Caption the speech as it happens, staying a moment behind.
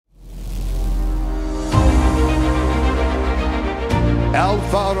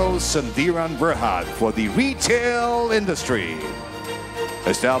Faro Sdn for the retail industry.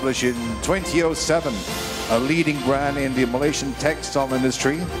 Established in 2007, a leading brand in the Malaysian textile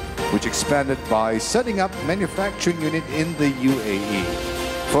industry, which expanded by setting up manufacturing unit in the UAE,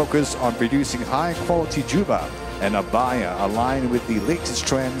 focused on producing high-quality jubah and abaya aligned with the latest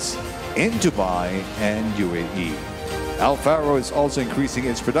trends in Dubai and UAE. Faro is also increasing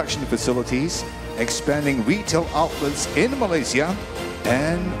its production facilities, expanding retail outlets in Malaysia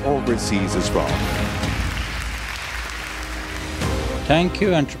and overseas as well. Thank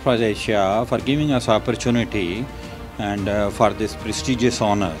you, Enterprise Asia, for giving us opportunity and for this prestigious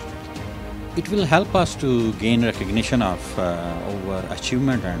honor. It will help us to gain recognition of our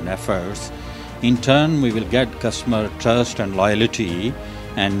achievement and efforts. In turn, we will get customer trust and loyalty,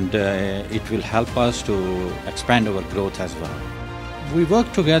 and it will help us to expand our growth as well. We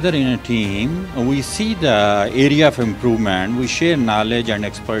work together in a team. We see the area of improvement. We share knowledge and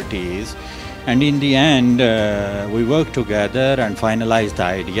expertise. And in the end, we work together and finalize the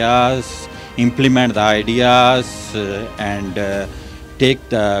ideas, implement the ideas, and take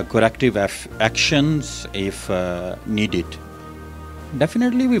the corrective actions if needed.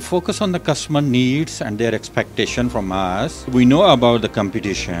 Definitely, we focus on the customer needs and their expectation from us. We know about the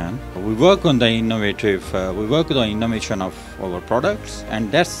competition. We work on the we work on the innovation of our products,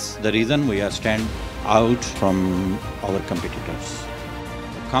 and that's the reason we are stand out from our competitors.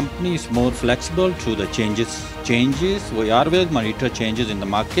 Company is more flexible to the changes. We always monitor changes in the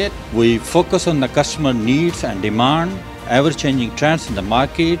market. We focus on the customer needs and demand, ever-changing trends in the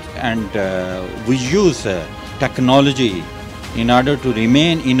market, and we use technology in order to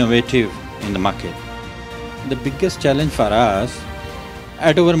remain innovative in the market. The biggest challenge for us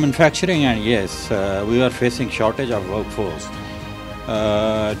at our manufacturing, and yes, we are facing shortage of workforce.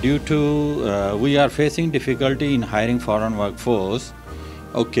 Due to we are facing difficulty in hiring foreign workforce.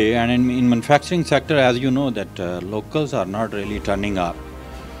 Okay, and in manufacturing sector, as you know, that locals are not really turning up.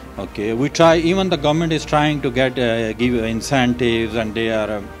 Okay, we try. Even the government is trying to get give incentives, and they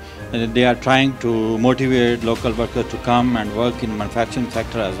are trying to motivate local workers to come and work in manufacturing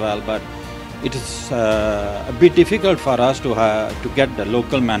sector as well. But it is a bit difficult for us to get the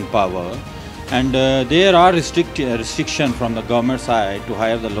local manpower, and there are restrictions from the government side to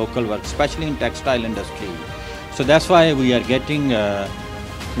hire the local work, especially in textile industry. So that's why we are getting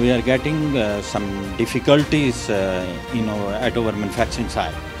some difficulties, at our manufacturing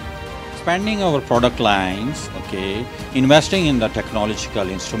side. Expanding our product lines, okay, investing in the technological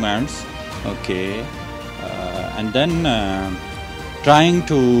instruments, okay, and then trying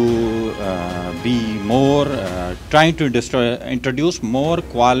to introduce more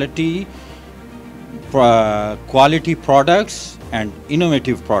quality products and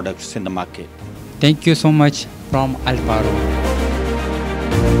innovative products in the market. Thank you so much from Faro.